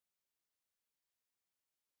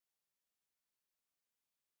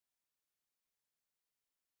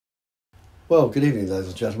Well, good evening, ladies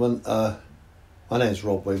and gentlemen. My name is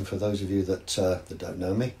Rob Wing, for those of you that don't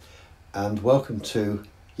know me, and welcome to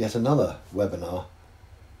yet another webinar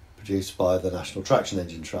produced by the National Traction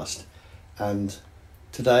Engine Trust. And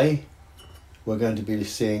today we're going to be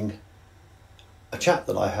seeing a chat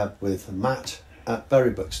that I had with Matt at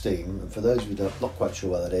Berrybrook Steam. And for those of you who are not quite sure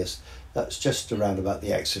where that is, that's just around about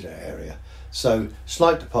the Exeter area. So,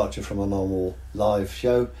 slight departure from a normal live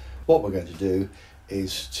show. What we're going to do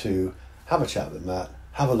is to have a chat with Matt,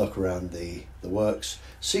 have a look around the works,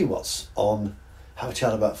 see what's on, have a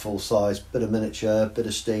chat about full size, bit of miniature, bit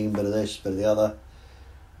of steam, bit of this, bit of the other,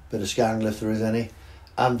 bit of Scangler if there is any,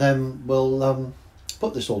 and then we'll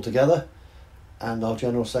put this all together, and our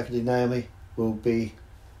General Secretary Naomi will be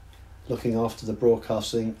looking after the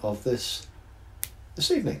broadcasting of this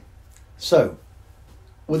evening. So,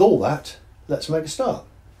 with all that, let's make a start.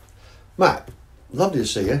 Matt, lovely to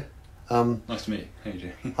see you. Nice to meet you. How you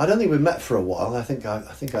doing? I don't think we've met for a while. I think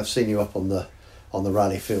I've seen you up on the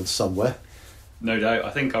rally field somewhere. No doubt. I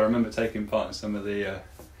think I remember taking part in some of the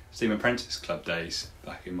Steam Apprentice Club days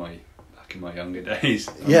back in my younger days.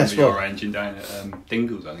 Yes, well, your engine down at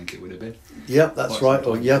Dingles, I think it would have been. Yep, that's right.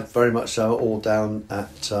 Or yeah, very much so. All down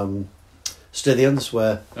at Stithians,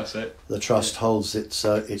 where that's it. The trust holds its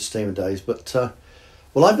steamer days. But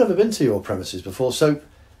well, I've never been to your premises before. So,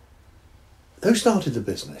 who started the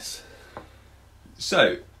business?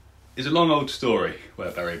 So, it's a long old story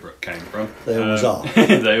where Berrybrook came from. They always are.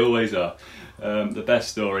 They always are. The best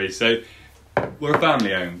story. So, we're a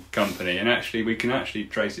family-owned company, and we can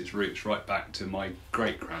trace its roots right back to my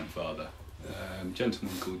great-grandfather, a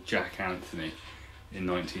gentleman called Jack Anthony, in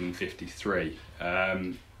 1953.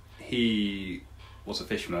 He was a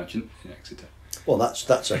fish merchant in Exeter. Well,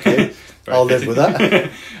 that's okay. I'll live with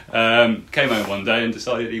that. Came home one day and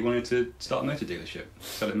decided he wanted to start a motor dealership,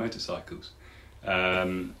 selling motorcycles.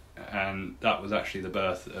 And that was actually the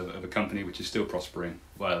birth of a company which is still prospering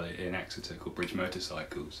well in Exeter, called Bridge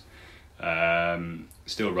Motorcycles.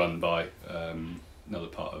 Still run by another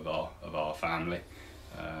part of our family.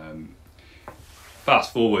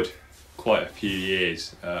 Fast forward quite a few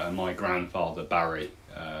years, and my grandfather Barry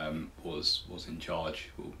was in charge,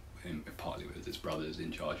 partly with his brothers,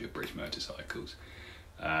 in charge of Bridge Motorcycles.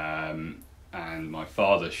 And my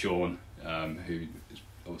father Sean, who's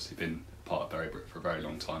obviously been part of Berrybrook for a very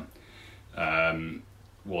long time,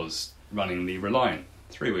 was running the Reliant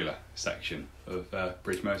three-wheeler section of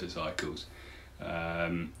Bridge Motorcycles.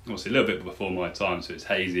 Obviously a little bit before my time, so it's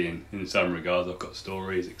hazy in some regards. I've got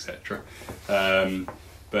stories, etc.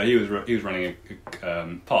 But he was running a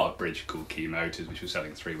part of Bridge called Key Motors, which was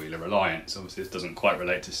selling three-wheeler Reliants. Obviously this doesn't quite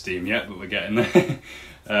relate to steam yet, but we're getting there.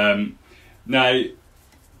 Now,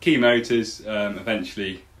 Key Motors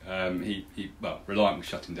eventually, Reliant was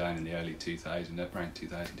shutting down in the early 2000s, around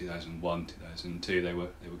 2000, 2001, 2002. They were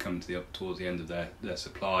coming towards the end of their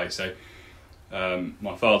supply. So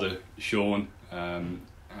my father Sean and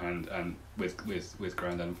with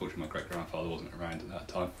Grandad, unfortunately my great grandfather wasn't around at that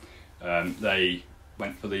time. They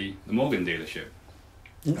went for the Morgan dealership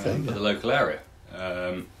for the local area.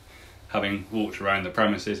 Having walked around the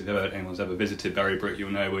premises, if anyone's ever visited Berrybrook, you'll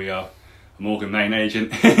know we are a Morgan main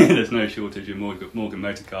agent. There's no shortage of Morgan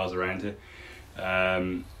motor cars around here,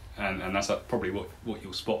 and that's probably what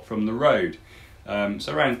you'll spot from the road.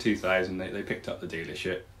 So around 2000 they picked up the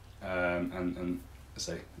dealership, and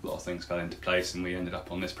say a lot of things fell into place, and we ended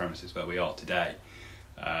up on this premises where we are today,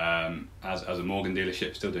 as a Morgan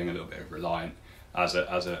dealership, still doing a little bit of Reliant as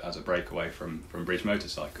a breakaway from Bridge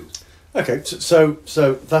Motorcycles. Okay, so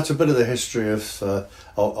that's a bit of the history of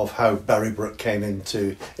how Berrybrook came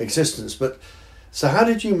into existence. But so how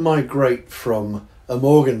did you migrate from a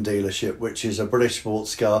Morgan dealership, which is a British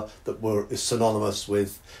sports car that is synonymous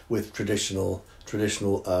with traditional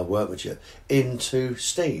workmanship, into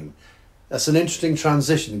steam? That's an interesting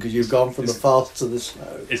transition, because you've gone from the fast to the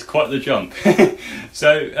slow. It's quite the jump.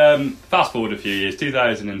 So fast forward a few years,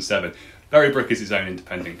 2007. Berrybrook is its own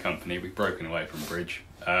independent company. We've broken away from Bridge,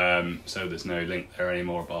 so there's no link there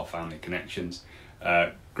anymore of our family connections.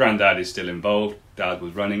 Grandad is still involved. Dad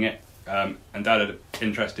was running it, and Dad had an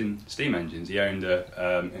interest in steam engines. He owned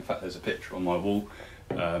in fact there's a picture on my wall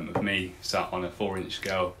of me sat on a 4-inch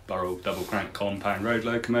scale Burrell double crank compound road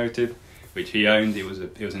locomotive, which he owned. It was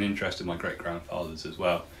an interest of my great grandfather's as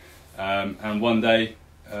well. And one day,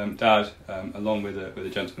 Dad, along with a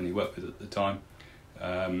gentleman he worked with at the time,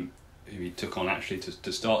 who he took on actually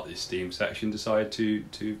to start this steam section, decided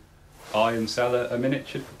to buy and sell a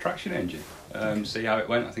miniature traction engine. See how it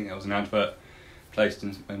went. I think there was an advert placed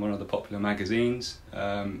in one of the popular magazines,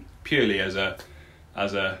 purely as a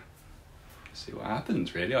see what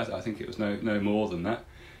happens, really. I think it was no more than that.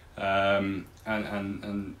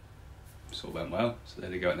 and sort of went well. So there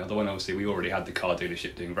they go. Another one. Obviously, we already had the car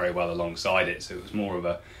dealership doing very well alongside it, so it was more of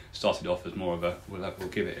a started off as more of a we'll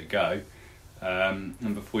give it a go.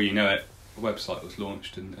 And before you know it, a website was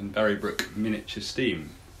launched, and Berrybrook Miniature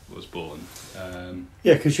Steam was born.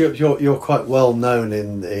 Yeah, because you're quite well known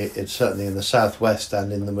it's certainly in the southwest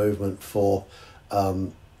and in the movement for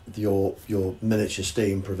your miniature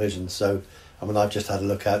steam provision. So I mean, I've just had a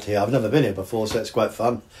look out here. I've never been here before, so it's quite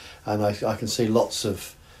fun, and I can see lots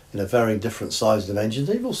of varying different sizes of engines.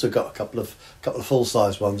 You've also got a couple of full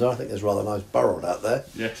size ones. I think there's rather nice Burrell out there,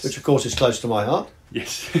 yes, which of course is close to my heart.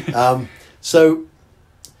 Yes. So,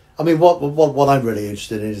 I mean, what I'm really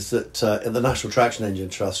interested in is that in the National Traction Engine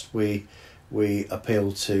Trust we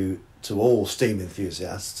appeal to all steam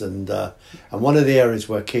enthusiasts, and one of the areas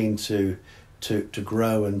we're keen to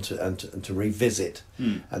grow and to revisit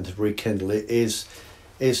and to rekindle it is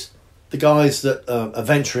the guys that are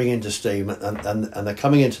venturing into steam and they're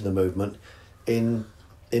coming into the movement in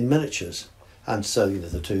miniatures. And so,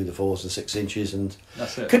 the 2, the 4s, the 6 inches, and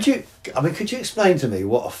that's it. Could you explain to me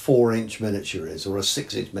what a 4-inch miniature is, or a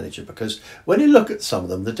 6-inch miniature? Because when you look at some of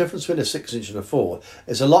them, the difference between a 6-inch and a 4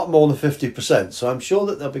 is a lot more than 50%. So I'm sure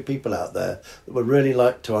that there'll be people out there that would really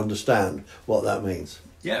like to understand what that means.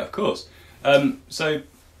 Yeah, of course. So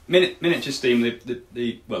miniature steam,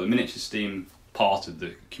 the miniature steam part of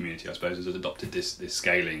the community, I suppose, has adopted this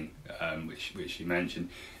scaling, which you mentioned,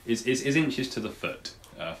 is inches to the foot.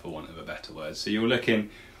 For want of a better word. So if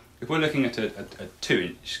we're looking at a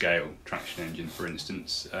 2-inch scale traction engine, for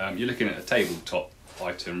instance, you're looking at a tabletop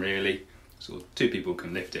item really, so 2 people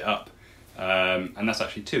can lift it up, and that's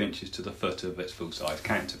actually 2 inches to the foot of its full-size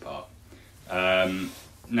counterpart.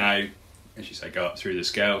 Now, as you say, go up through the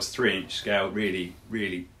scales. 3-inch scale, really,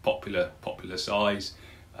 really popular size.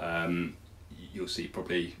 You'll see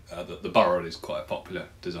probably the Burrell is quite a popular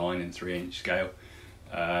design in 3-inch scale.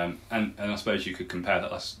 And I suppose you could compare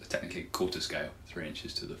that's technically quarter scale, 3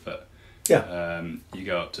 inches to the foot. Yeah. You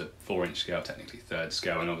go up to 4-inch scale, technically third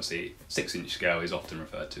scale, and obviously 6-inch scale is often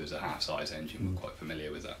referred to as a half-size engine. We're quite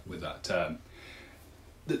familiar with that term.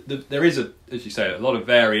 There is as you say, a lot of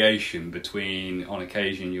variation between. On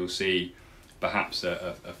occasion, you'll see perhaps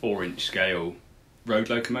a 4-inch scale road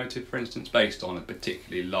locomotive, for instance, based on a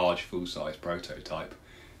particularly large full-size prototype.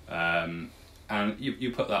 And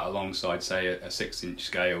you put that alongside, say, a 6-inch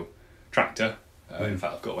scale tractor. In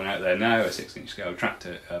fact, I've got one out there now, a 6-inch scale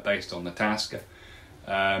tractor based on the Tasker.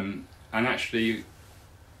 And actually,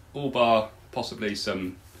 all bar possibly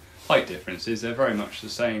some height differences, they're very much the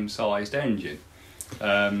same sized engine.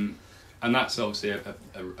 And that's obviously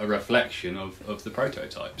a reflection of the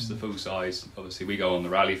prototypes, the full size. Obviously, we go on the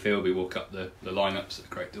rally field, we walk up the lineups at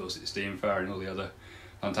the Great Dorset Steam Fair and all the other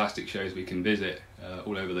fantastic shows we can visit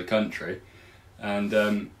all over the country. And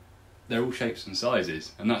they're all shapes and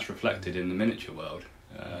sizes, and that's reflected in the miniature world,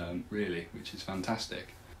 really, which is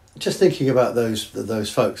fantastic. Just thinking about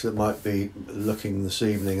those folks that might be looking this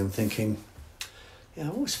evening and thinking, I've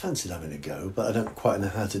always fancied having a go, but I don't quite know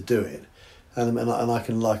how to do it. And I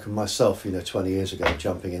can liken myself, 20 years ago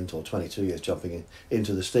jumping into, or 22 years jumping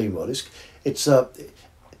into the steam world. It's a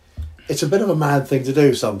bit of a mad thing to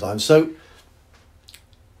do sometimes. So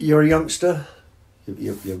you're a youngster.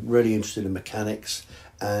 You're really interested in mechanics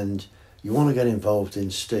and you want to get involved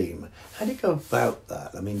in steam. How do you go about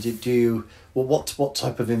that? I mean, what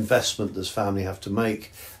type of investment does family have to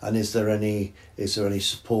make, and is there any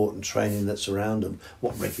support and training that's around them?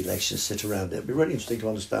 What regulations sit around it? It'd be really interesting to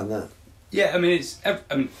understand that. Yeah, I mean,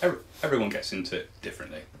 everyone gets into it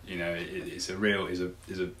differently. There's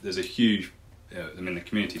a huge. The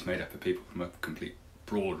community is made up of people from a complete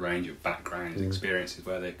broad range of backgrounds, experiences,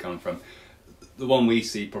 where they've come from. The one we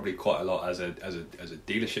see probably quite a lot as a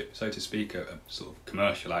dealership, so to speak, a sort of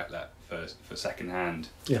commercial outlet for second-hand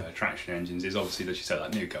traction engines, is obviously, as you said,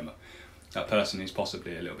 that newcomer, that person who's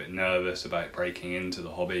possibly a little bit nervous about breaking into the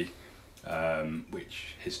hobby,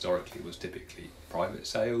 which historically was typically private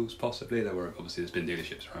sales. Possibly there's been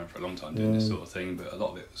dealerships around for a long time doing this sort of thing, but a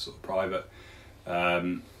lot of it was sort of private,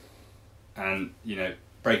 and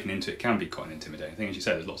breaking into it can be quite an intimidating thing. As you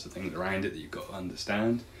said, there's lots of things around it that you've got to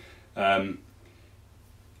understand.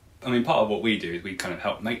 I mean, part of what we do is we kind of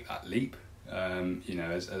help make that leap.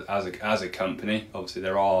 As a company, obviously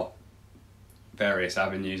there are various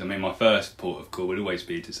avenues. I mean, my first port of call would always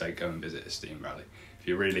be to say, go and visit a steam rally. If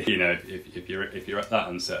you're really, if you're that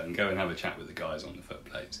uncertain, go and have a chat with the guys on the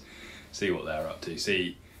footplates, see what they're up to,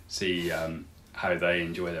 see how they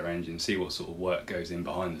enjoy their engine, see what sort of work goes in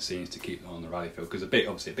behind the scenes to keep them on the rally field. Because a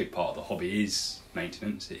big part of the hobby is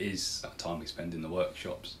maintenance. It is that time we spend in the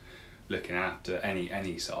workshops looking after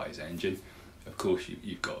any size engine. of course,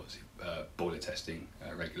 you've got boiler testing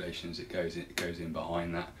regulations. It goes in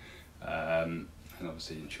behind that, and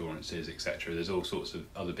obviously insurances, etc. There's all sorts of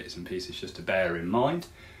other bits and pieces just to bear in mind,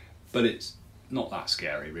 but it's not that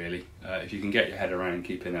scary really. If you can get your head around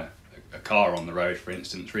keeping a car on the road, for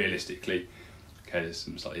instance, realistically, okay, there's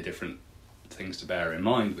some slightly different things to bear in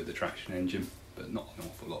mind with the traction engine, but not an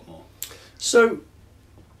awful lot more. So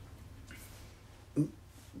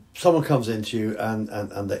someone comes into you and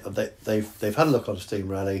they've had a look on Steam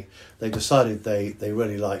Rally, they've decided they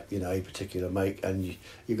really like, you know, a particular make, and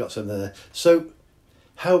you got something there. So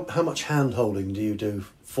how much hand holding do you do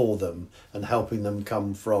for them and helping them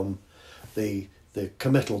come from the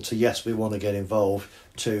committal to yes, we want to get involved,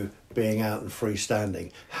 to being out and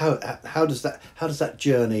freestanding? How does that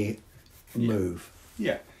journey move?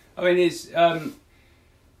 Yeah, I mean, it's so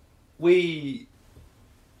we've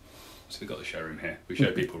got the showroom here. We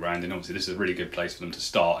show people around, and obviously this is a really good place for them to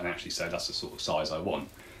start and actually say that's the sort of size I want.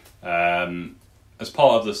 As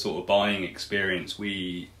part of the sort of buying experience,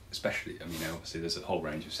 we especially, I mean, obviously there's a whole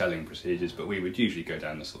range of selling procedures, but we would usually go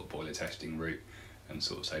down the sort of boiler testing route and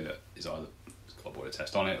sort of say, look, it's either it's got a boiler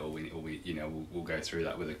test on it, or we you know, we'll go through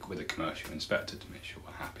that with a commercial inspector to make sure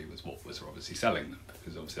we're happy with what we're obviously selling them,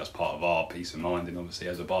 because obviously that's part of our peace of mind, and obviously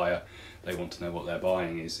as a buyer they want to know what they're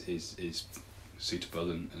buying is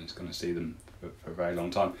suitable and it's going to see them for a very long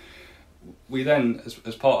time. We then,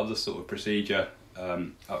 as part of the sort of procedure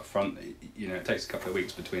up front, you know, it takes a couple of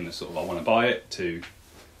weeks between the sort of I want to buy it to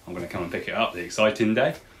I'm going to come and pick it up, the exciting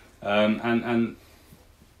day, and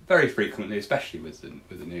very frequently, especially with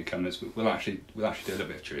the newcomers, we'll actually do a little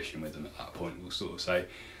bit of tuition with them at that point. We'll sort of say,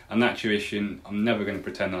 and that tuition, I'm never going to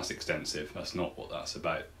pretend that's extensive. That's not what that's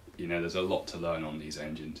about. You know, there's a lot to learn on these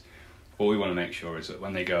engines. What we want to make sure is that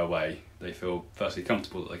when they go away, they feel firstly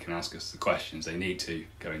comfortable that they can ask us the questions they need to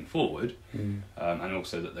going forward, and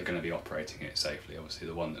also that they're going to be operating it safely. Obviously,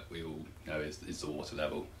 the one that we all know is the water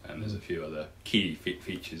level, and there's a few other key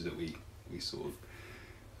features that we sort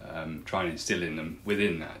of try and instill in them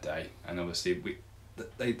within that day. And obviously,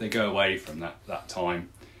 they go away from that time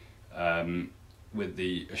with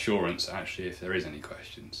the assurance, actually, if there is any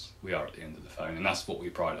questions, we are at the end of the phone, and that's what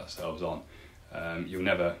we pride ourselves on. You'll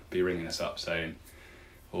never be ringing us up saying,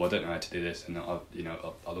 "Oh, I don't know how to do this," and I'll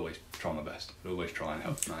always try my best. I'll always try and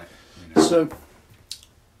help them out. You know? So,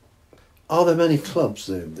 are there many clubs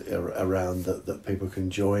around that people can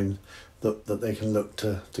join, that they can look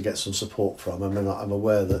to get some support from? I mean, I'm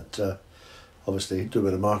aware that obviously, do a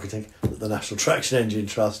bit of marketing, that the National Traction Engine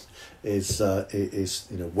Trust is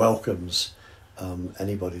you know, welcomes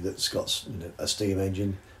anybody that's got, you know, a steam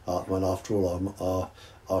engine. When after all,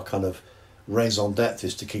 our kind of raison d'etre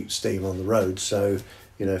is to keep steam on the road. So,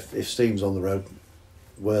 you know, if steam's on the road,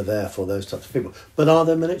 we're there for those types of people. But are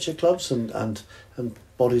there miniature clubs and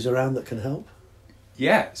bodies around that can help?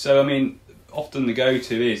 Yeah. So I mean, often the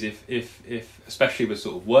go-to is if especially with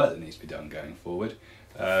sort of work that needs to be done going forward,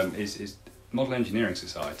 is model engineering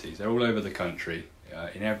societies. They're all over the country.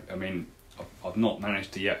 I've not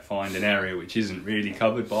managed to yet find an area which isn't really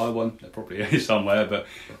covered by one. There probably is somewhere, but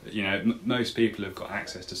you know, most people have got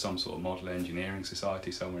access to some sort of model engineering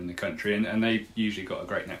society somewhere in the country, and they've usually got a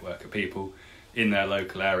great network of people in their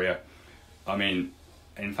local area. I mean,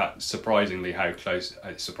 in fact, surprising how close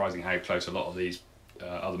a lot of these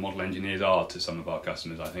other model engineers are to some of our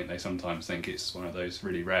customers. I think they sometimes think it's one of those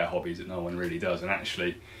really rare hobbies that no one really does, and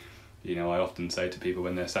actually, you know, I often say to people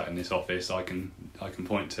when they're sat in this office, I can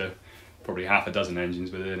point to probably half a dozen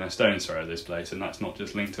engines within a stone's throw of this place, and that's not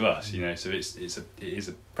just linked to us, you know. So it is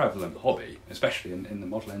a prevalent hobby, especially in the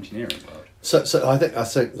model engineering world. So I think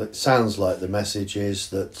that sounds like the message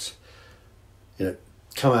is that, you know,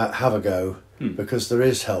 come out, have a go, because there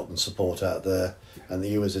is help and support out there, and that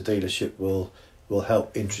you as a dealership will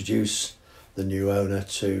help introduce the new owner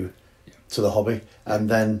to the hobby, and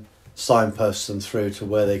then signpost them through to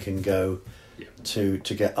where they can go to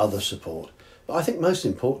get other support. But I think most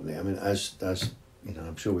importantly, I mean, as you know,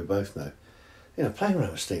 I'm sure we both know, you know, playing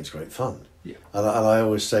around with steam's great fun. Yeah. And I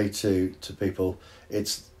always say to people,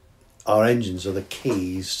 it's our engines are the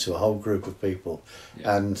keys to a whole group of people,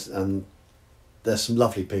 and there's some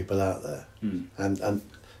lovely people out there, and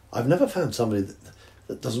I've never found somebody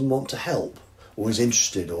that doesn't want to help or is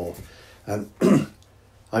interested, or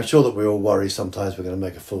I'm sure that we all worry sometimes we're going to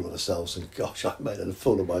make a fool of ourselves, and gosh, I made a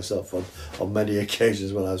fool of myself on many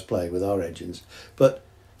occasions when I was playing with our engines. But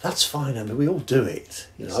that's fine, I mean, we all do it.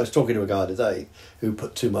 You know, I was talking to a guy today who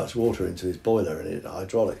put too much water into his boiler and it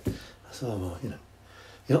hydraulic. I said, oh, well, you know,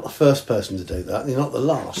 you're not the first person to do that, and you're not the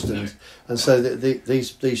last. And so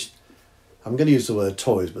these I'm going to use the word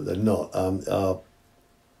toys, but they're not, are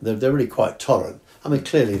they're really quite tolerant. I mean,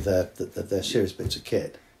 clearly they're serious bits of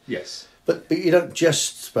kit. Yes. But you don't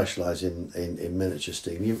just specialise in miniature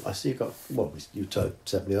steam. I see you've got, well, you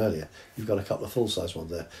said me earlier, you've got a couple of full-size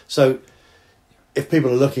ones there. So if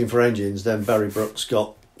people are looking for engines, then Berrybrook's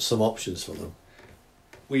got some options for them.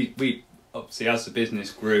 We obviously, as the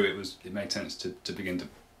business grew, it made sense to begin to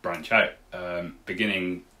branch out.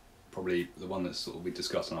 Beginning, probably the one that sort of we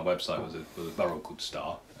discussed on our website was a barrel called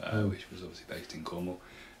Star, which was obviously based in Cornwall.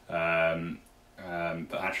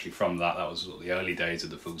 But actually from that was sort of the early days of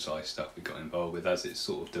the full-size stuff we got involved with. As it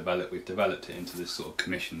sort of developed, we've developed it into this sort of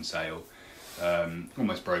commission sale,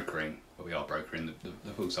 almost brokering, well, we are brokering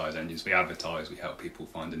the full-size engines. We advertise, we help people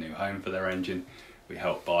find a new home for their engine, we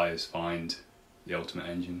help buyers find the ultimate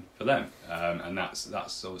engine for them, and that's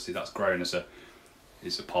obviously that's grown as a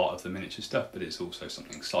part of the miniature stuff, but it's also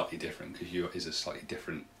something slightly different because is a slightly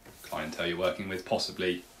different clientele you're working with,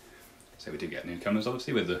 possibly. So we do get newcomers,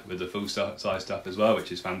 obviously, with the full size stuff as well,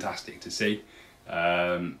 which is fantastic to see.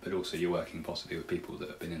 But also you're working possibly with people that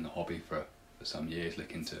have been in the hobby for some years,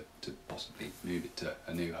 looking to possibly move it to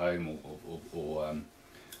a new home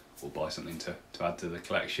or buy something to add to the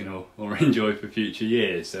collection or enjoy for future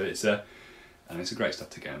years. So it's a great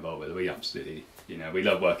stuff to get involved with. We absolutely, we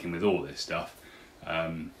love working with all this stuff.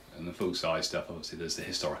 And the full size stuff, obviously there's the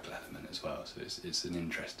historical element as well, so it's an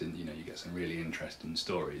interesting, you get some really interesting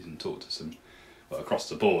stories and talk to some, well, across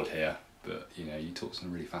the board here, but you talk to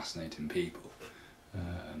some really fascinating people,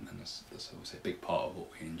 and that's obviously a big part of what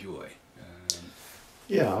we enjoy.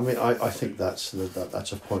 Yeah, I mean, I think that's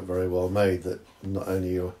a point very well made, that not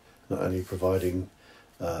only providing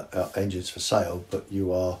engines for sale, but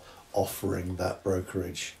you are offering that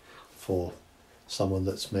brokerage for someone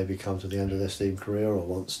that's maybe come to the end of their steam career or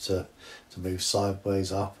wants to move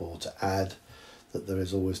sideways up or to add, that there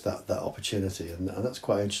is always that opportunity, and that's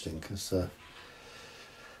quite interesting, because you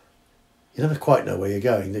never quite know where you're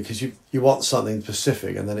going, because you want something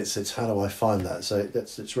specific, and then it's how do I find that? So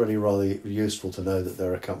it's really rather useful to know that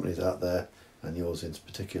there are companies out there, and yours in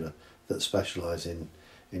particular, that specialise in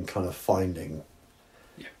kind of finding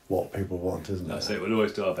what people want, isn't it? That's it. We'll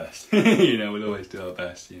always do our best. We'll always do our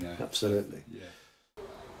best. Absolutely. Yeah.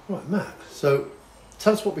 Right, Matt. So,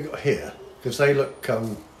 tell us what we got here, because they look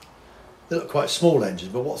quite small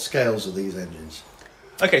engines. But what scales are these engines?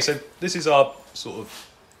 Okay, so this is our sort of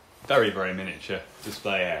very, very miniature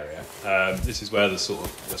display area. This is where the sort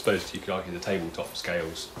of, I suppose you could argue, the tabletop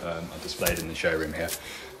scales are displayed in the showroom here.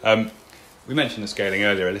 We mentioned the scaling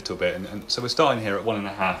earlier a little bit, and so we're starting here at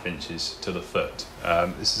 1.5 inches to the foot.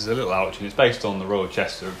 This is a little ouch, and it's based on the Royal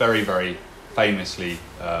Chester, a very, very famously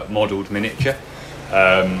modelled miniature.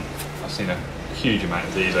 I've seen a huge amount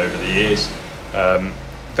of these over the years.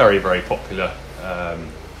 Very, very popular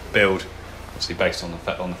build, obviously based on the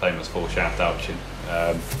famous 4-shaft Ouchin.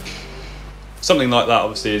 Something like that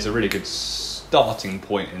obviously is a really good starting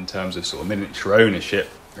point in terms of sort of miniature ownership.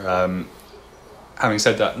 Having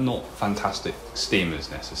said that, not fantastic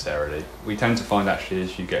steamers necessarily. We tend to find actually,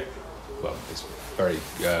 as you get, well, it's very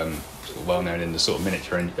sort of well known in the sort of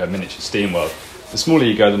miniature steam world, the smaller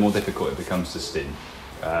you go, the more difficult it becomes to steam.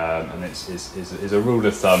 And it's a rule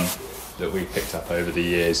of thumb that we've picked up over the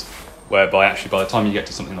years, whereby actually by the time you get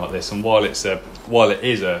to something like this, and while it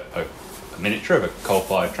is a miniature of a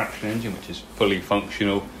coal-fired traction engine, which is fully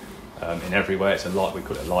functional in every way, we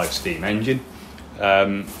call it a live steam engine.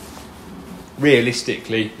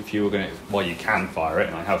 Realistically, if you were going to, well, you can fire it,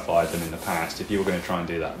 and I have fired them in the past. If you were going to try and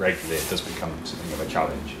do that regularly, it does become something of a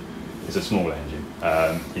challenge. It's a small engine.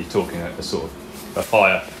 You're talking a sort of a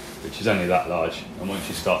fire which is only that large, and once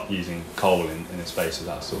you start using coal in a space of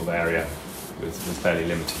that sort of area with fairly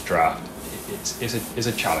limited draft, it's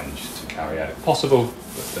a challenge to carry out. Possible,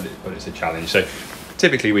 but it's a challenge. So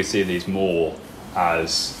typically we see these more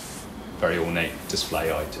as very ornate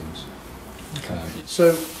display items. Okay.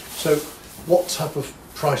 So what type of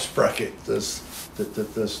price bracket does the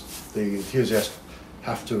enthusiast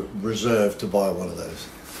have to reserve to buy one of those?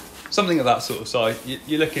 Something of that sort of size.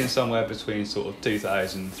 You're looking somewhere between sort of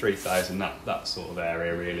 2,000, 3,000, that sort of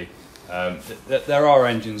area really. There are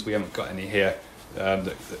engines, we haven't got any here,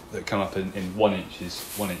 that come up in 1 inch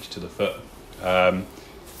to the foot.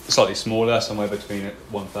 Slightly smaller, somewhere between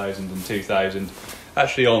 1,000 and 2,000.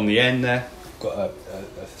 Actually on the end there, got a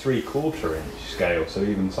 3/4 inch scale, so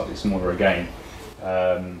even slightly smaller again.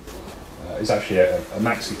 It's actually a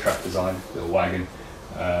maxi track design little wagon,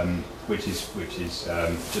 which is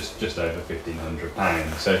just over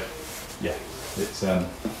 £1,500. So yeah, it's.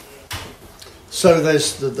 So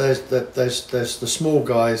there's the small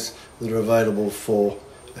guys that are available for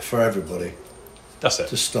everybody. That's it.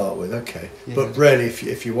 To start with, okay. Yeah. But really,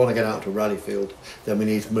 if you want to get out to a rally field, then we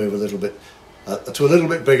need to move a little bit to a little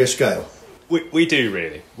bit bigger scale. We do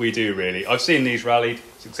really. I've seen these rallied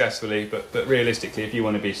successfully, but realistically, if you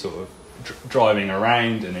want to be sort of driving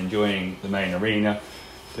around and enjoying the main arena,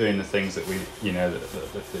 doing the things that that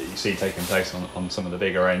you see taking place on some of the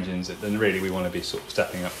bigger engines, then really we want to be sort of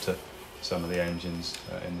stepping up to some of the engines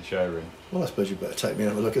in the showroom. Well, I suppose you better take me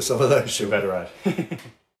and have a look at some of those. You better add.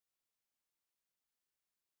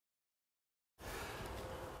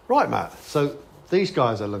 Right, Matt. So these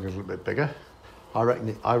guys are looking a little bit bigger. I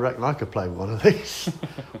reckon I could play one of these.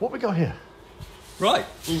 What we got here? Right,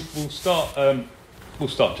 we'll start. We'll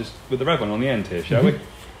start just with the red one on the end here, shall we?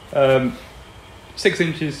 6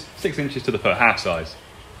 inches to the foot, half size.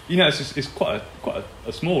 You know, it's quite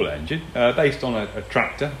a small engine, based on a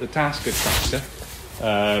tractor, the Tasker tractor,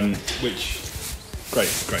 which great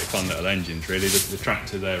fun little engines really. The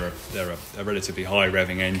tractor, they're a relatively high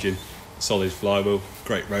revving engine, solid flywheel,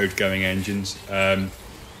 great road going engines.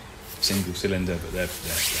 Single cylinder, but they're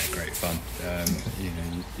great fun. You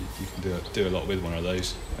can do a lot with one of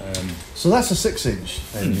those. So that's a 6-inch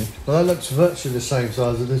engine, but that looks virtually the same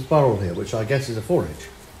size as this barrel here, which I guess is a 4-inch.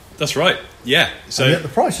 That's right. Yeah. So and yet the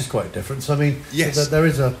price is quite different. So I mean, yes, there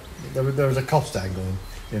is a cost angle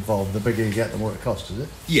involved. The bigger you get, the more it costs, is it?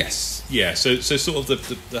 Yes. Yeah. So sort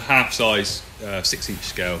of the half size 6-inch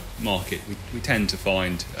scale market, we tend to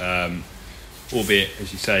find. Albeit,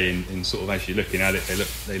 as you say, in sort of as you're looking at it,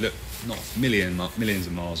 they look not millions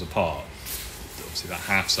of miles apart. Obviously, that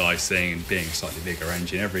half size thing and being a slightly bigger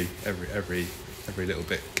engine, every little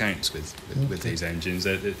bit counts with these engines.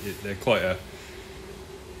 They're quite a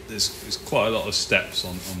there's quite a lot of steps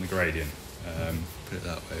on the gradient. Put it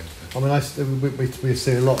that way. I mean, we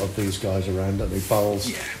see a lot of these guys around, don't we? Barrels,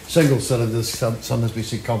 yeah. Single cylinders. Sometimes we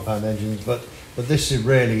see compound engines, but this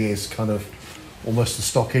really is kind of almost the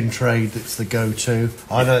stock in trade. It's the go-to.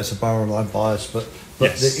 I know it's a barrel line bias, but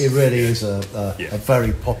yes. It really is a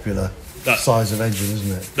very popular size of engine,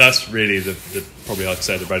 isn't it? That's really the probably I'd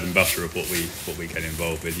say the bread and butter of what we get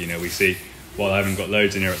involved with. You know, we see, while I haven't got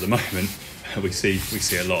loads in here at the moment, we see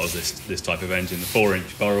a lot of this type of engine. The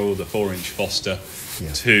 4-inch Burrell, the 4-inch Foster,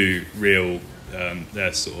 two real.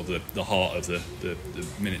 They're sort of the heart of the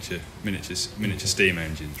miniature steam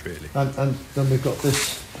engines, really. And then we've got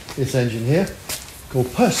this engine here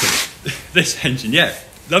called Percy. This engine,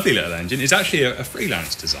 lovely little engine. It's actually a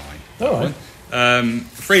freelance design. All right.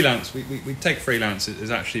 Freelance. We take freelance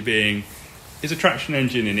as actually being is a traction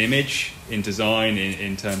engine in image, in design,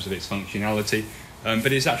 in terms of its functionality,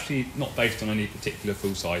 but it's actually not based on any particular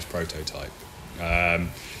full-size prototype.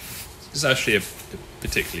 It's actually a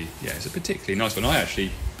particularly nice one. I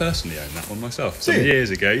actually personally owned that one myself some years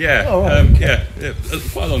ago. Yeah, oh, right.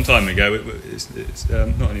 Quite a long time ago. It's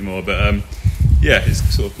not anymore, but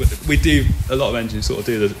it's sort of we do a lot of engines sort of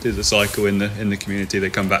do the cycle in the community. They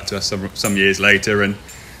come back to us some years later, and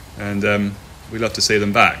we love to see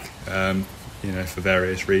them back. For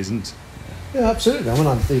various reasons. Yeah, absolutely. I mean,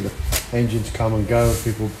 I see the engines come and go.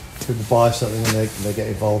 People buy something and they get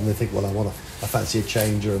involved and they think, well, I fancy a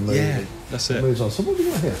change or a move. Yeah, that's it. Moves on. So what do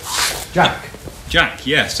you got here? Jack.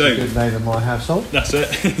 Yeah. So good name in my household. That's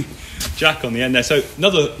it. Jack on the end there. So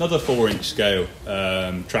another 4-inch scale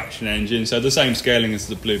traction engine. So the same scaling as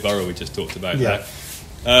the Blue Burrell we just talked about there.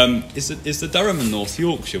 Is the Durham and North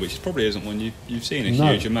Yorkshire, which probably isn't one you've seen a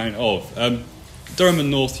huge amount of. Durham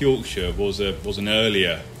and North Yorkshire was an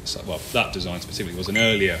earlier. Well, that design specifically was an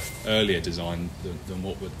earlier design than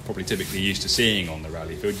what we're probably typically used to seeing on the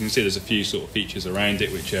rally field. You can see there's a few sort of features around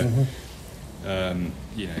it which are,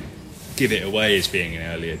 give it away as being an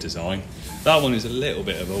earlier design. That one is a little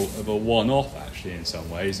bit of a one-off actually in some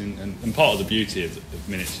ways, and part of the beauty of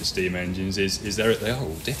miniature steam engines is they are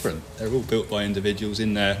all different. They're all built by individuals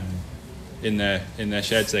in their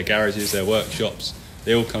sheds, their garages, their workshops.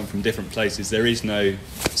 They all come from different places. There is no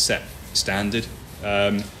set standard.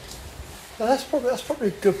 That's probably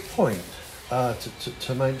a good point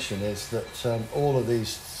to mention, is that all of these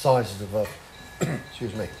sizes of of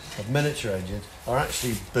miniature engines are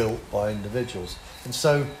actually built by individuals, and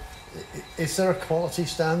so is there a quality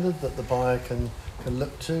standard that the buyer can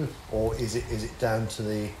look to, or is it down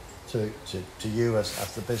to you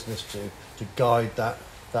as the business to guide that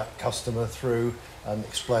customer through and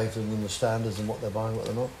explain to them the standards and what they're buying, what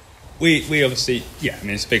they're not? We obviously,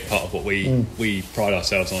 it's a big part of what we pride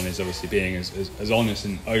ourselves on, is obviously being as honest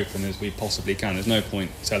and open as we possibly can. There's no point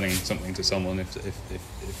selling something to someone if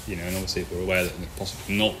and obviously if we're aware that they're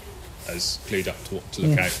possibly not as clued up to what to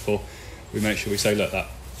look out for, we make sure we say, look, that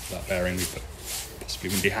bearing we possibly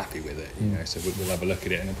wouldn't be happy with it, so we'll have a look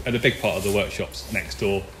at it. And a big part of the workshops next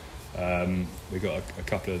door We've got a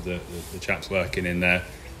couple of the chaps working in there,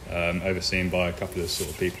 overseen by a couple of sort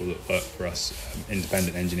of people that work for us,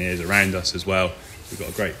 independent engineers around us as well. We've got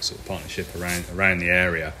a great sort of partnership around the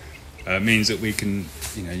area. Means that we can,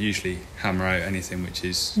 usually hammer out anything which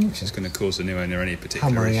is going to cause the new owner any particular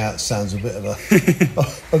Hammering issue. out sounds a bit of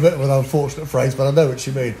a bit of an unfortunate phrase, but I know what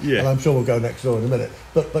you mean, and I'm sure we'll go next door in a minute.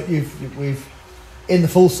 But we've in the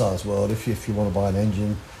full size world, if you want to buy an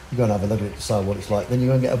engine, you go and have a look at it, decide what it's like, then you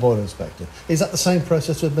go and get a boiler inspector. Is that the same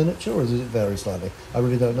process with miniature, or does it vary slightly? I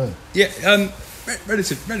really don't know. Yeah.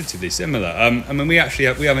 Relatively similar. I mean, we have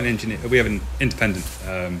an independent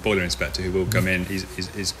boiler inspector who will come in.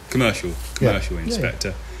 He's commercial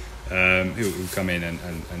inspector. Who will come in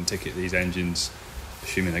and ticket these engines,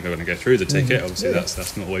 assuming they're going to go through the ticket. Obviously,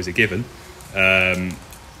 that's not always a given.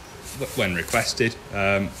 When requested,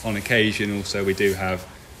 on occasion, also we do have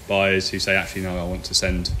buyers who say, actually, no, I want to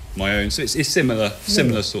send my own. So it's similar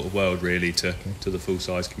sort of world really to the full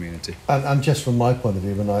size community. And just from my point of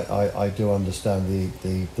view, and I do understand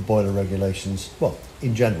the boiler regulations, well,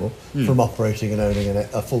 in general, from operating and owning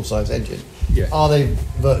a full size engine. Yeah. Are they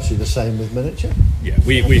virtually the same with miniature? Yeah,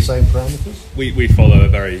 we the same parameters. We follow a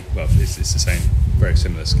very well. It's the same, very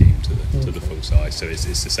similar scheme to the full size. So it's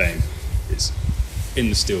the same. It's in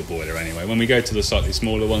the steel boiler anyway. When we go to the slightly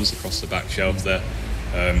smaller ones across the back shelf there.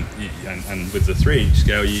 And with the 3-inch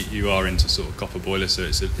scale, you are into sort of copper boiler,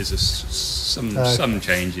 so some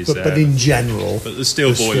changes there. But in general, but the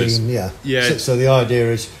steel boilers, yeah. So the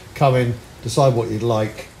idea is come in, decide what you'd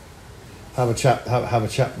like, have a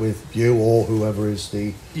chat with you or whoever is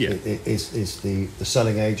the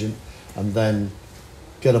selling agent, and then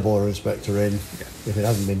get a boiler inspector in, if it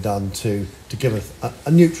hasn't been done, to give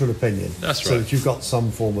a neutral opinion. That's right. So that you've got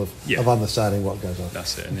some form of understanding what goes on.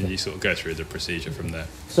 That's it, and then you sort of go through the procedure from there.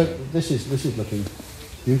 So this is looking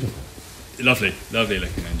beautiful. Lovely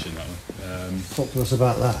looking engine, that one. Talk to us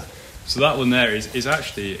about that. So that one there is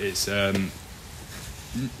actually, it's 9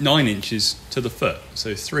 inches to the foot,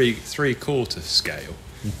 so 3/4 scale,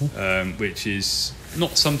 which is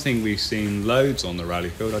not something we've seen loads on the rally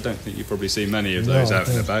field. I don't think you've probably seen many of those out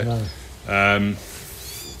and about. No.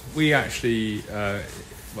 We actually,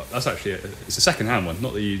 that's actually it's a second-hand one.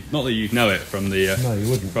 Not that you'd know it from the no, you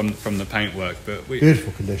wouldn't. from the paintwork, but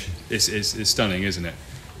beautiful condition. It's stunning, isn't it?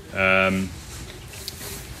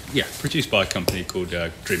 Produced by a company called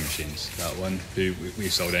Dream Machines. That one, who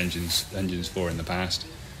we've sold engines for in the past.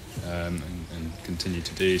 And continue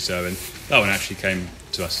to do so, and that one actually came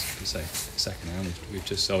to us, say, second hand. We've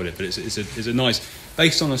just sold it, but it's a nice,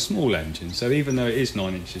 based on a small engine. So even though it is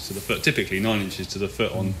 9 inches to the foot, typically 9 inches to the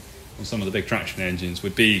foot on some of the big traction engines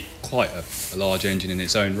would be quite a large engine in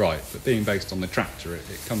its own right. But being based on the tractor, it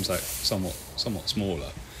comes out somewhat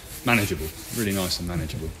smaller, manageable, really nice and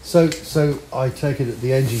manageable. So I take it that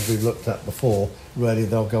the engines we've looked at before, really,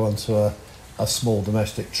 they'll go onto a small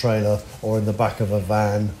domestic trailer or in the back of a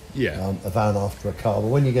van, a van after a car. But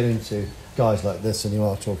when you get into guys like this and you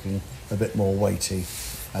are talking a bit more weighty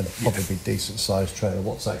and probably decent sized trailer,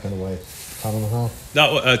 what's that going to weigh? 1.5 tons?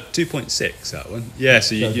 That 2.6. That one. Yeah.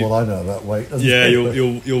 So you well, I know about weight. Yeah,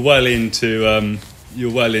 you're well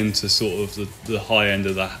into sort of the high end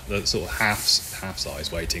of the sort of half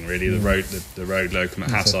size weighting, really. The road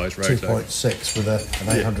locomotive, half size road 2.6 with an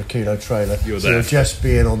 800 kilo trailer. You're you're just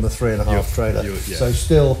being on the 3.5 trailer. So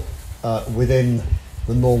still within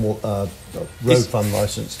the normal road fund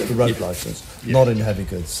license, the road license, not in heavy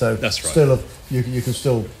goods. So that's right. Still, you can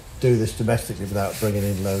still do this domestically without bringing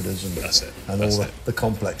in loaders and all the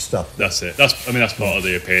complex stuff. That's it. That's part of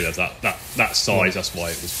the appeal of that size. That's why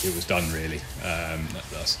it was done, really.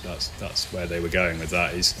 That's where they were going with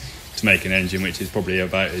that, is to make an engine which is probably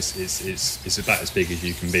about it's about as big as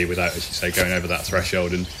you can be without, as you say, going over that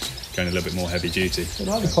threshold and going a little bit more heavy duty. It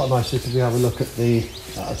might be quite nice if we have a look at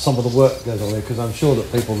some of the work that goes on here, because I'm sure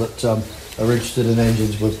that people that are interested in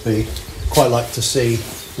engines would be quite like to see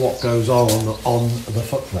what goes on the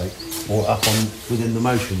footplate or up on within the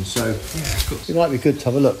motion. So it might be good to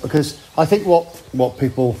have a look, because I think what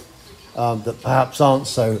people that perhaps aren't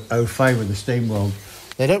so au fait with the steam world,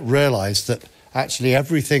 they don't realise that actually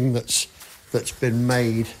everything that's been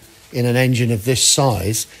made in an engine of this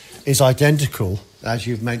size is identical, as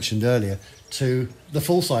you've mentioned earlier, to the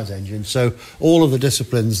full-size engine. So all of the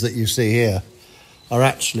disciplines that you see here are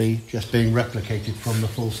actually just being replicated from the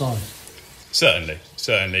full size. Certainly.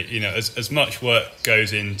 As much work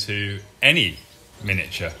goes into any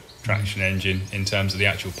miniature traction engine in terms of the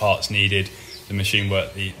actual parts needed, the machine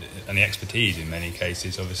work, and the expertise in many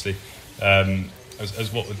cases, obviously,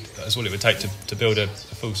 as what it would take to build a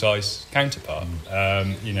full size counterpart.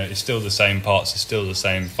 It's still the same parts, it's still the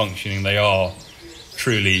same functioning. They are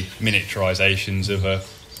truly miniaturisations of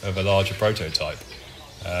a larger prototype,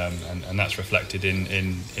 and that's reflected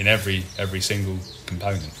in every single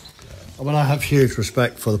component. Well, I have huge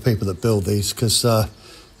respect for the people that build these, because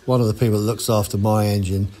one of the people that looks after my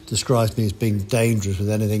engine describes me as being dangerous with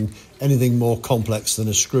anything more complex than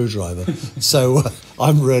a screwdriver. So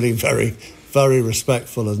I'm really very, very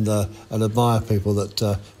respectful and admire people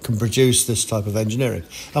that can produce this type of engineering.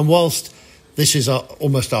 And whilst this is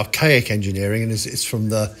almost archaic engineering, and it's from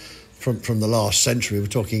the last century, we're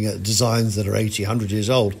talking designs that are 80, 100 years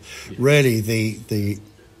old. Really, the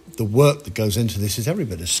work that goes into this is every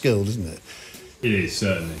bit as skilled, isn't it? It is,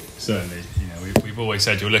 certainly. You know, we've always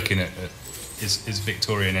said you're looking at is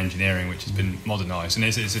Victorian engineering, which has been modernised, and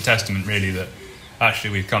it's a testament really that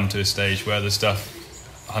actually we've come to a stage where the stuff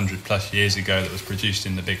 100 plus years ago that was produced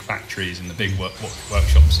in the big factories and the big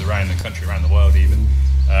workshops around the country, around the world even,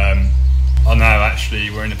 are now actually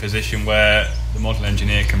we're in a position where the model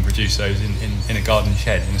engineer can produce those in a garden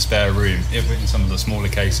shed, in a spare room, in some of the smaller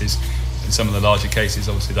cases. In some of the larger cases,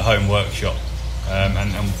 obviously the home workshop.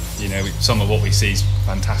 And you know, some of what we see is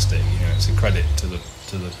fantastic. You know, it's a credit to the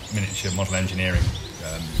miniature model engineering.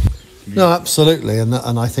 No, absolutely, and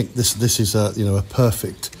I think this is a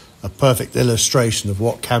perfect illustration of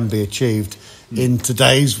what can be achieved in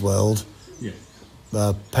today's world. Yeah.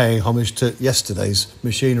 Paying homage to yesterday's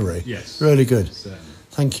machinery. Yes, really good. Certainly.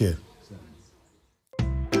 Thank you.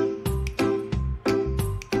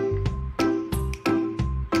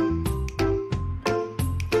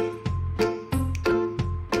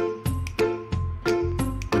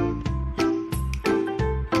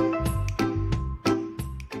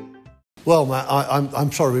 Well, Matt,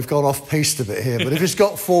 I'm sorry, we've gone off piste a bit here, but if it's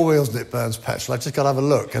got four wheels and it burns petrol, I've just got to have a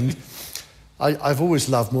look. And I've always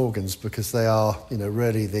loved Morgans because they are,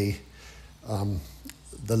 really the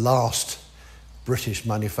last British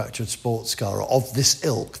manufactured sports car of this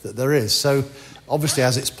ilk that there is. So obviously,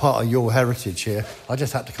 as it's part of your heritage here, I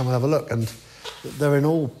just had to come and have a look, and they're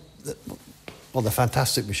in they're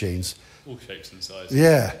fantastic machines. All shapes and sizes.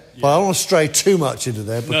 Yeah, but I don't want to stray too much into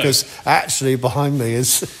there because actually behind me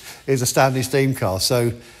is a Stanley steam car.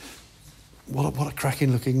 So what a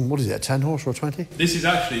cracking looking, what is it, a 10 horse or a 20? This is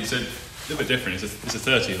actually, it's a little bit different. It's a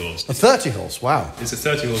 30 horse. A 30 horse, wow. It's a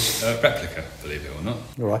 30 horse replica, believe it or not.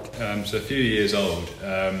 All right. So a few years old,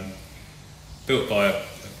 built by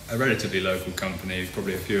a relatively local company,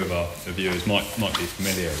 probably a few of our viewers might be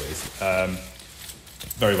familiar with.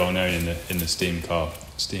 Very well known in the steam car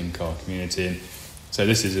community. And so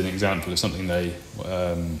this is an example of something they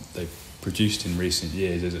produced in recent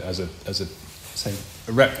years as a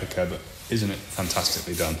replica, but isn't it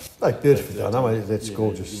fantastically done? Oh, beautifully done. I mean, it's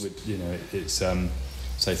gorgeous. It's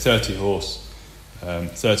say 30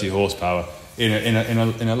 horsepower in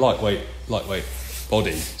a lightweight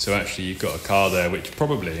body. So actually, you've got a car there which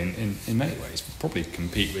probably, in many ways, probably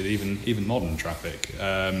compete with even modern traffic.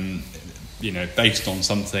 Based on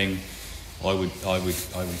something, I would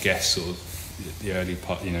guess sort of the early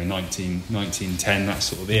part, 1910, that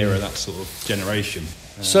sort of era, that sort of generation.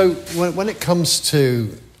 So when it comes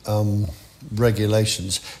to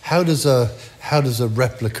regulations, how does a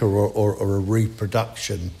replica or a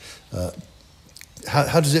reproduction,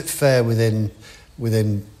 how does it fare within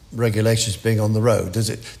regulations being on the road? Does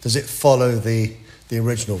it follow the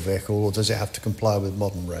original vehicle, or does it have to comply with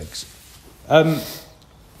modern regs?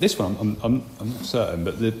 This one, I'm not certain,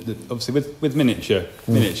 but obviously with miniature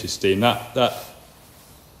steam, that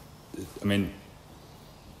I mean,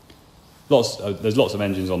 there's lots of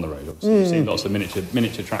engines on the road. Obviously, you've seen lots of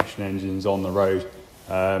miniature traction engines on the road.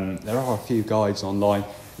 There are a few guides online.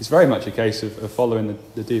 It's very much a case of following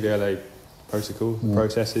the DVLA protocol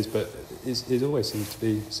processes, but it always seems to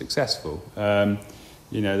be successful. They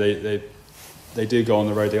do go on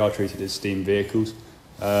the road. They are treated as steam vehicles,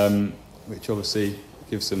 which obviously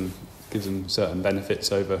gives them certain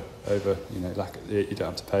benefits over you don't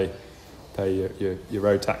have to pay your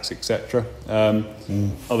road tax, etc.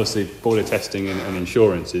 Obviously, boiler testing and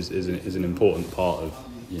insurance is an important part of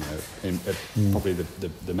probably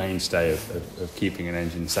the mainstay of keeping an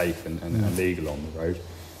engine safe and legal on the road.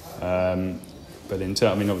 But in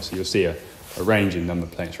terms, obviously you'll see a range in number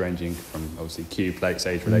plates ranging from obviously Q plates,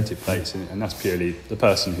 age-related plates, and that's purely the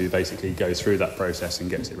person who basically goes through that process and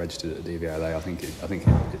gets it registered at the DVLA. I think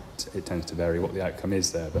it tends to vary what the outcome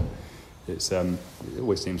is there, but it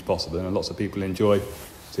always seems possible, and lots of people enjoy.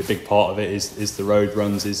 So a big part of it is the road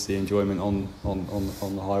runs, is the enjoyment on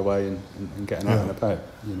the highway and getting out and about.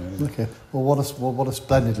 Okay. Well, what a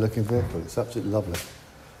splendid looking vehicle! It's absolutely lovely.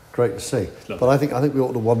 great to see. lovely. But I think we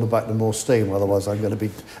ought to wander back to more steam, otherwise I'm going to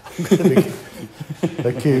be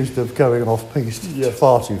accused of going off piste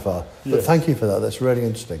far too far. But Yeah. thank you for that. That's really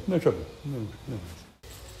interesting. No trouble. No.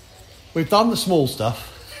 We've done the small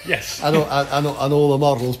stuff Yes. and all the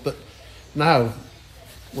models, but now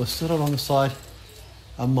we're stood alongside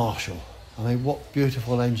a Marshall. I mean, what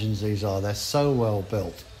beautiful engines these are. They're so well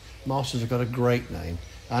built. Marshalls have got a great name.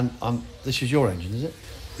 And this is your engine, is it?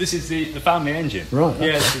 This is the family engine. Right.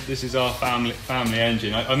 Yeah, this is our family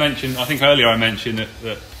engine. I think earlier I mentioned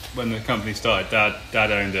that when the company started,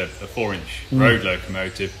 Dad owned a 4-inch road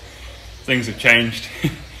locomotive. Things have changed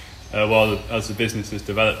as the business has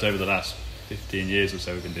developed over the last 15 years or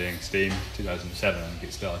so. We've been doing steam. 2007 I think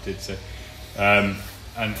it started. So,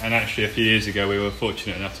 and actually a few years ago we were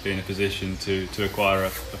fortunate enough to be in a position to acquire a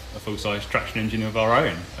full-size traction engine of our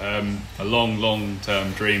own. A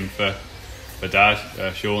long-term dream for Dad,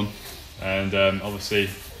 Sean, and obviously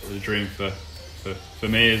a dream for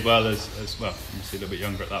me as well as well. Obviously a little bit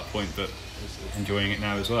younger at that point, but enjoying it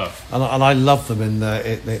now as well. And I love them in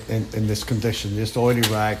this condition. Just oily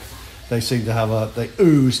rag. They seem to have they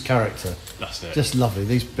ooze character. That's it. Just lovely.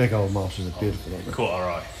 These big old Marshalls are beautiful, aren't they? Caught our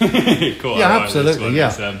eye. Caught Yeah, our eye. absolutely.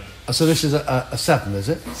 This Yeah. one is, So this is a 7, is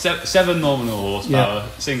it? 7 nominal horsepower,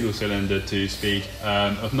 single cylinder, 2-speed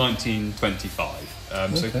of 1925.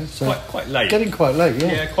 Okay, so quite late. Getting quite late,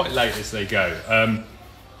 yeah. Yeah, quite late as they go.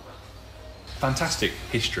 Fantastic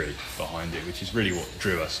history behind it, which is really what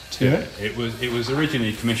drew us to it. It was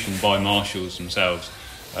originally commissioned by Marshalls themselves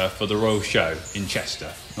for the Royal Show in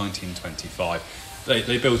Chester, 1925.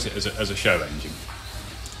 They built it as a show engine,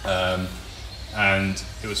 and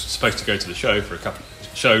it was supposed to go to the show for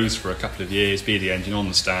a couple of years, be the engine on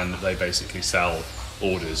the stand that they basically sell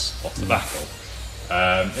orders off the back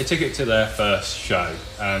of. They took it to their first show,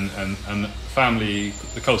 and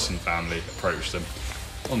the Colson family approached them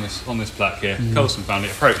on this plaque here. Colson family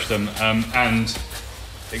approached them and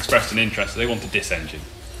expressed an interest. They wanted this engine.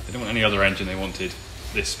 They didn't want any other engine. They wanted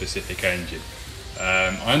this specific engine.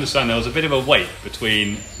 I understand there was a bit of a wait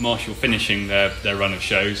between Marshall finishing their run of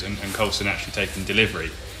shows and Colson actually taking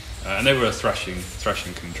delivery, and they were threshing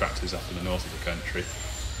contractors up in the north of the country.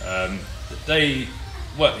 They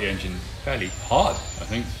worked the engine fairly hard, I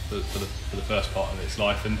think, for the first part of its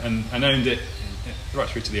life, and owned it right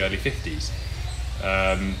through to the early 50s.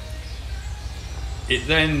 It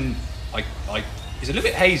then, it's a little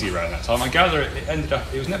bit hazy around that time. I gather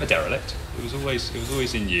it was never derelict. It was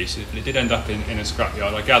always in use. It did end up in a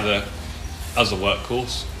scrapyard. I gather as a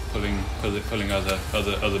workhorse, pulling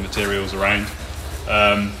other materials around.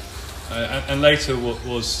 And later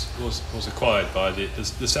was acquired by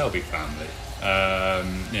the Selby family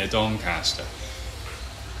near Doncaster.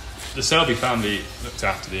 The Selby family looked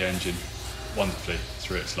after the engine wonderfully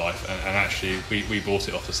through its life, and actually we bought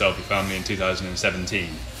it off the Selby family in 2017.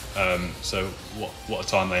 So what a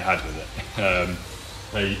time they had with it.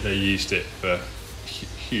 They used it for a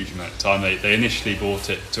huge amount of time. They initially bought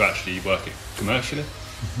it to actually work it commercially.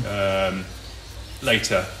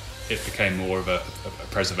 Later it became more of a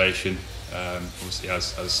preservation. Obviously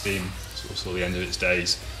as steam sort of saw the end of its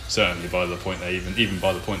days. Certainly by the point they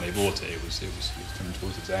by the point they bought it, it was coming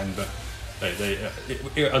towards its end. But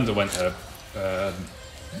it underwent a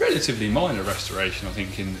relatively minor restoration, I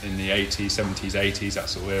think, in the 80s, 70s, 80s, that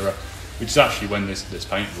sort of era, which is actually when this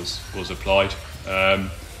paint was applied.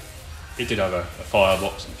 It did have a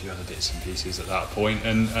firebox and a few other bits and pieces at that point,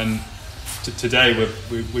 and today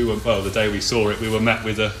we were well, the day we saw it, we were met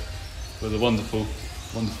with a wonderful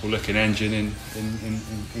looking engine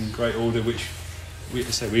in great order, which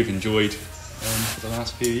we've enjoyed for the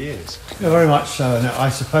last few years. Yeah, very much so, and I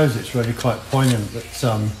suppose it's really quite poignant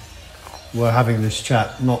that we're having this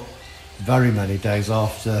chat not very many days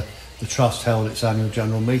after the Trust held its annual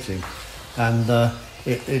general meeting, and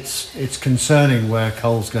it's concerning where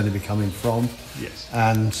coal's going to be coming from, Yes,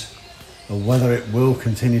 and whether it will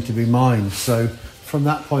continue to be mined. So from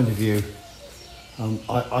that point of view,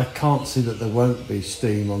 I can't see that there won't be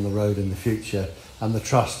steam on the road in the future, and the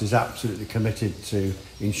Trust is absolutely committed to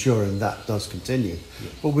ensuring that does continue. Yeah.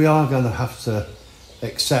 But we are going to have to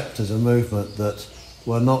accept as a movement that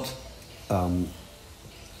we're not an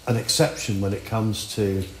exception when it comes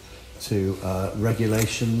to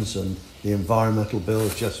regulations, and the environmental bill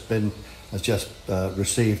has just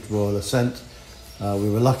received royal assent. We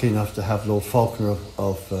were lucky enough to have Lord Falconer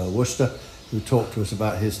of Worcester, who talked to us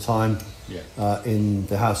about his time in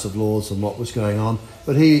the House of Lords and what was going on.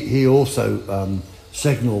 But he also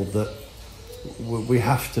signalled that we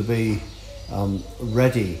have to be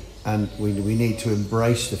ready, and we need to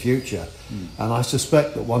embrace the future. And I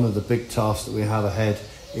suspect that one of the big tasks that we have ahead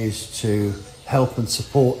is to help and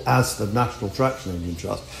support, as the National Traction Engine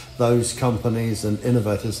Trust, those companies and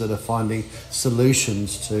innovators that are finding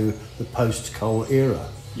solutions to the post-coal era.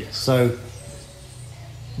 Yes. So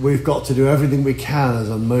we've got to do everything we can as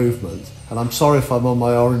a movement, and I'm sorry if I'm on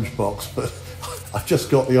my orange box, but I've just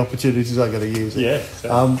got the opportunities, I'm going to use it.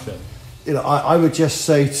 Yeah. You know, I would just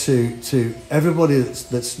say to everybody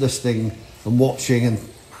that's listening and watching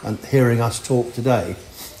and hearing us talk today,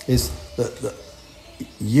 is that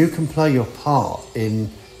you can play your part in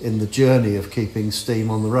the journey of keeping steam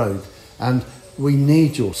on the road, and we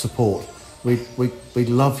need your support. We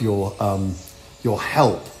love your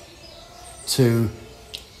help to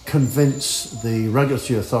convince the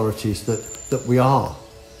regulatory authorities that we are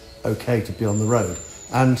okay to be on the road.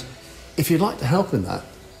 And if you'd like to help in that,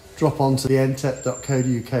 drop onto the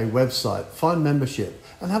ntet.co.uk website, find membership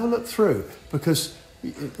and have a look through, because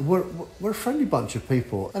we're a friendly bunch of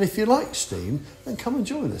people. And if you like steam, then come and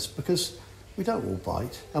join us, because we don't all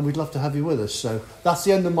bite and we'd love to have you with us. So that's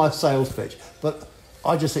the end of my sales pitch. But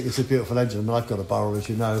I just think it's a beautiful engine, and I've got a barrel, as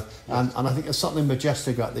you know, and I think there's something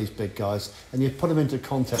majestic about these big guys, and you put them into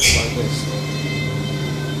context like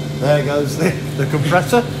this. There goes the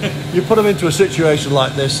compressor. You put them into a situation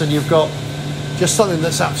like this and you've got just something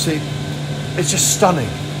that's absolutely, it's just stunning.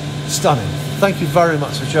 Thank you very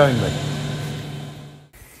much for showing me.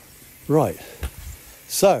 Right,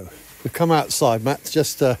 so we've come outside, Matt.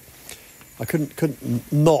 Just I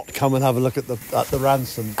couldn't not come and have a look at the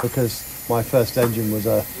Ransom, because my first engine was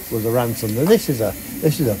a Ransom, and this is a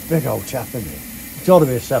big old chap, isn't it? It's got to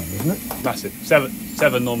be a 7, isn't it? Massive.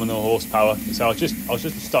 Seven nominal horsepower. So I was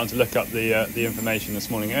just starting to look up the information this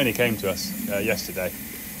morning. It only came to us yesterday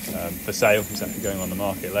for sale. It's actually going on the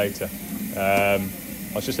market later.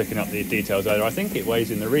 I was just looking up the details earlier. I think it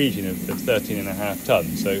weighs in the region of 13.5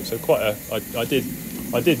 tonnes. So quite a.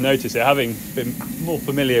 I did notice it, having been more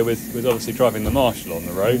familiar with obviously driving the Marshall on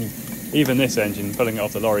the road. Even this engine, pulling it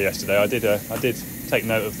off the lorry yesterday, I did take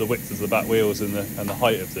note of the width of the back wheels and the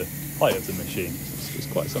height of the machine.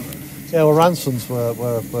 It's quite something. Yeah, well, Ransoms were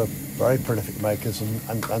very prolific makers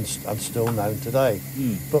and still known today.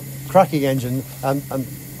 But cracking engine, and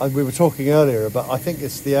we were talking earlier about, I think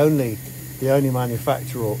it's the only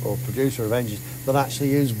manufacturer or producer of engines that actually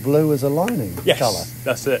use blue as a lining colour.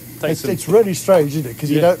 That's it. It's really strange, isn't it? Because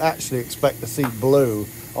you don't actually expect to see blue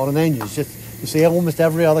on an engine. It's just, you see almost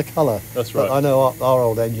every other colour. That's right. But I know our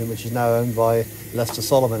old engine, which is now owned by Lester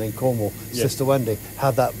Solomon in Cornwall, Sister Wendy,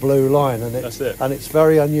 had that blue line, and it's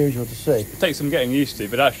very unusual to see. It takes some getting used to,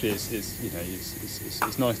 but actually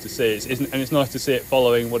it's nice to see. It's nice to see it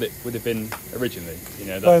following what it would have been originally.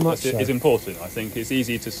 Very much so. It's important. I think it's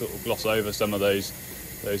easy to sort of gloss over some of those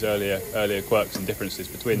earlier quirks and differences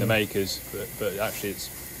between the makers, but actually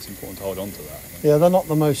it's important to hold on to that. Yeah, they're not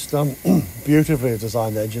the most beautifully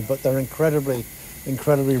designed engine, but they're incredibly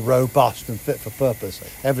robust and fit for purpose.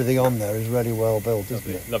 Everything on there is really well built,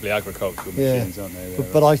 isn't it? Lovely agricultural machines, aren't they?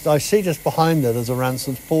 But I see just behind there, there's a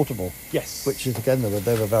Ransom's Portable. Yes. Which is, again, they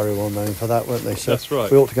were very well known for that, weren't they? So that's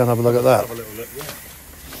right. We ought to go and have a look at that. Have a little look, yeah.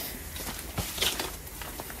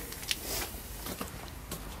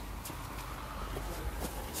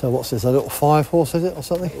 So what's this, a little 5-horse, is it, or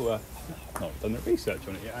something? I've not done the research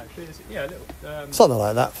on it yet, actually. A little... something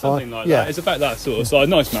like that, 5. Something like that. It's about that sort of size.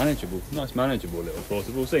 Nice manageable little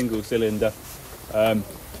portable, single cylinder. Right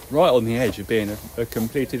on the edge of being a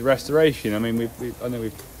completed restoration. I mean, I know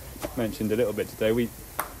we've mentioned a little bit today.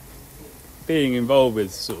 Being involved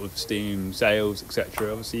with sort of steam sales, etc.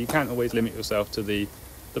 Obviously, you can't always limit yourself to the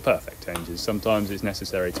perfect engines. Sometimes it's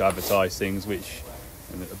necessary to advertise things which.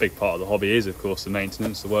 And a big part of the hobby is, of course, the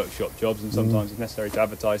maintenance, the workshop jobs, and sometimes it's necessary to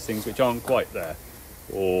advertise things which aren't quite there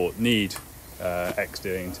or need X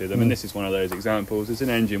doing to them. And this is one of those examples. It's an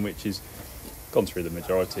engine which has gone through the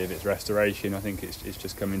majority of its restoration. I think it's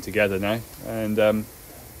just coming together now, and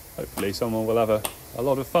hopefully someone will have a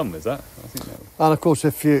lot of fun with that. I think that will. And of course,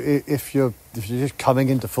 if you're just coming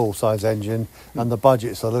into full-size engine and the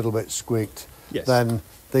budget's a little bit squeaked, then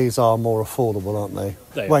these are more affordable, aren't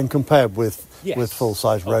they? When compared with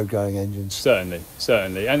full-size road-going engines.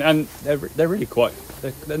 Certainly, and they're really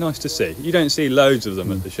they're nice to see. You don't see loads of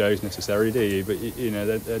them at the shows necessarily, do you? But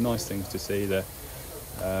they're nice things to see. They're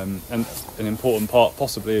and an important part,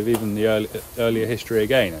 possibly, of even the earlier history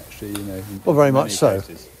again. Actually, Well, very much so.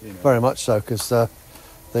 Cases, Very much so, because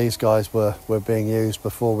these guys were being used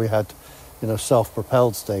before we had,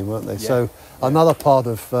 self-propelled steam, weren't they? So another part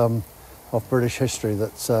of British history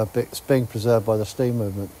that's being preserved by the steam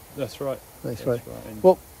movement. That's right. That's right.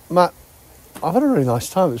 Well, Matt, I've had a really nice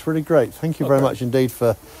time. It's really great. Thank you very much indeed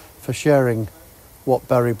for sharing what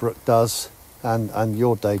Berrybrook does and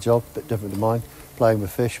your day job, a bit different to mine. playing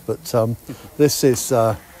with fish, but this is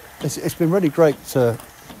it's been really great to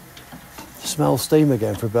smell steam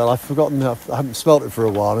again for a bit. I've forgotten, I haven't smelt it for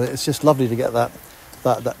a while, and it's just lovely to get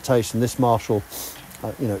that taste. And this Marshall,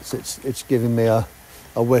 it's giving me a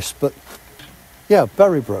whisk. But yeah,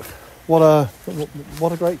 Berrybrook, what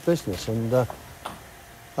a great business, and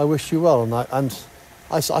I wish you well. And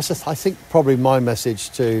I think probably my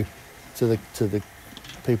message to the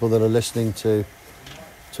people that are listening to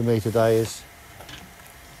me today is,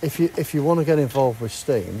 if you want to get involved with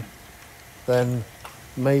steam, then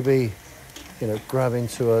maybe grab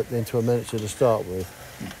into a miniature to start with.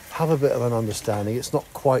 Have a bit of an understanding. It's not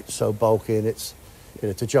quite so bulky, and it's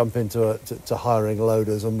to jump into to hiring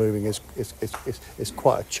loaders and moving is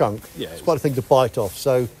quite a chunk. Yeah, it's quite a thing to bite off.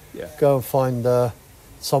 So yeah. Go and find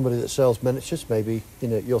somebody that sells miniatures. Maybe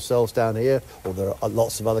yourselves down here, or there are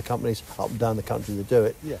lots of other companies up and down the country that do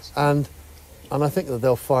it. Yes. And I think that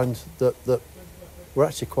they'll find that we're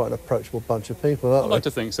actually quite an approachable bunch of people, aren't we? I'd like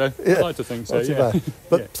to think so. Yeah. I'd like to think so, Not too yeah. bad.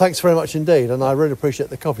 But Yeah. thanks very much indeed, and I really appreciate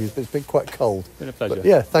the coffee. It's been quite cold. It's been a pleasure. But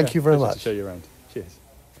yeah, thank you very pleasure much. to show you around. Cheers.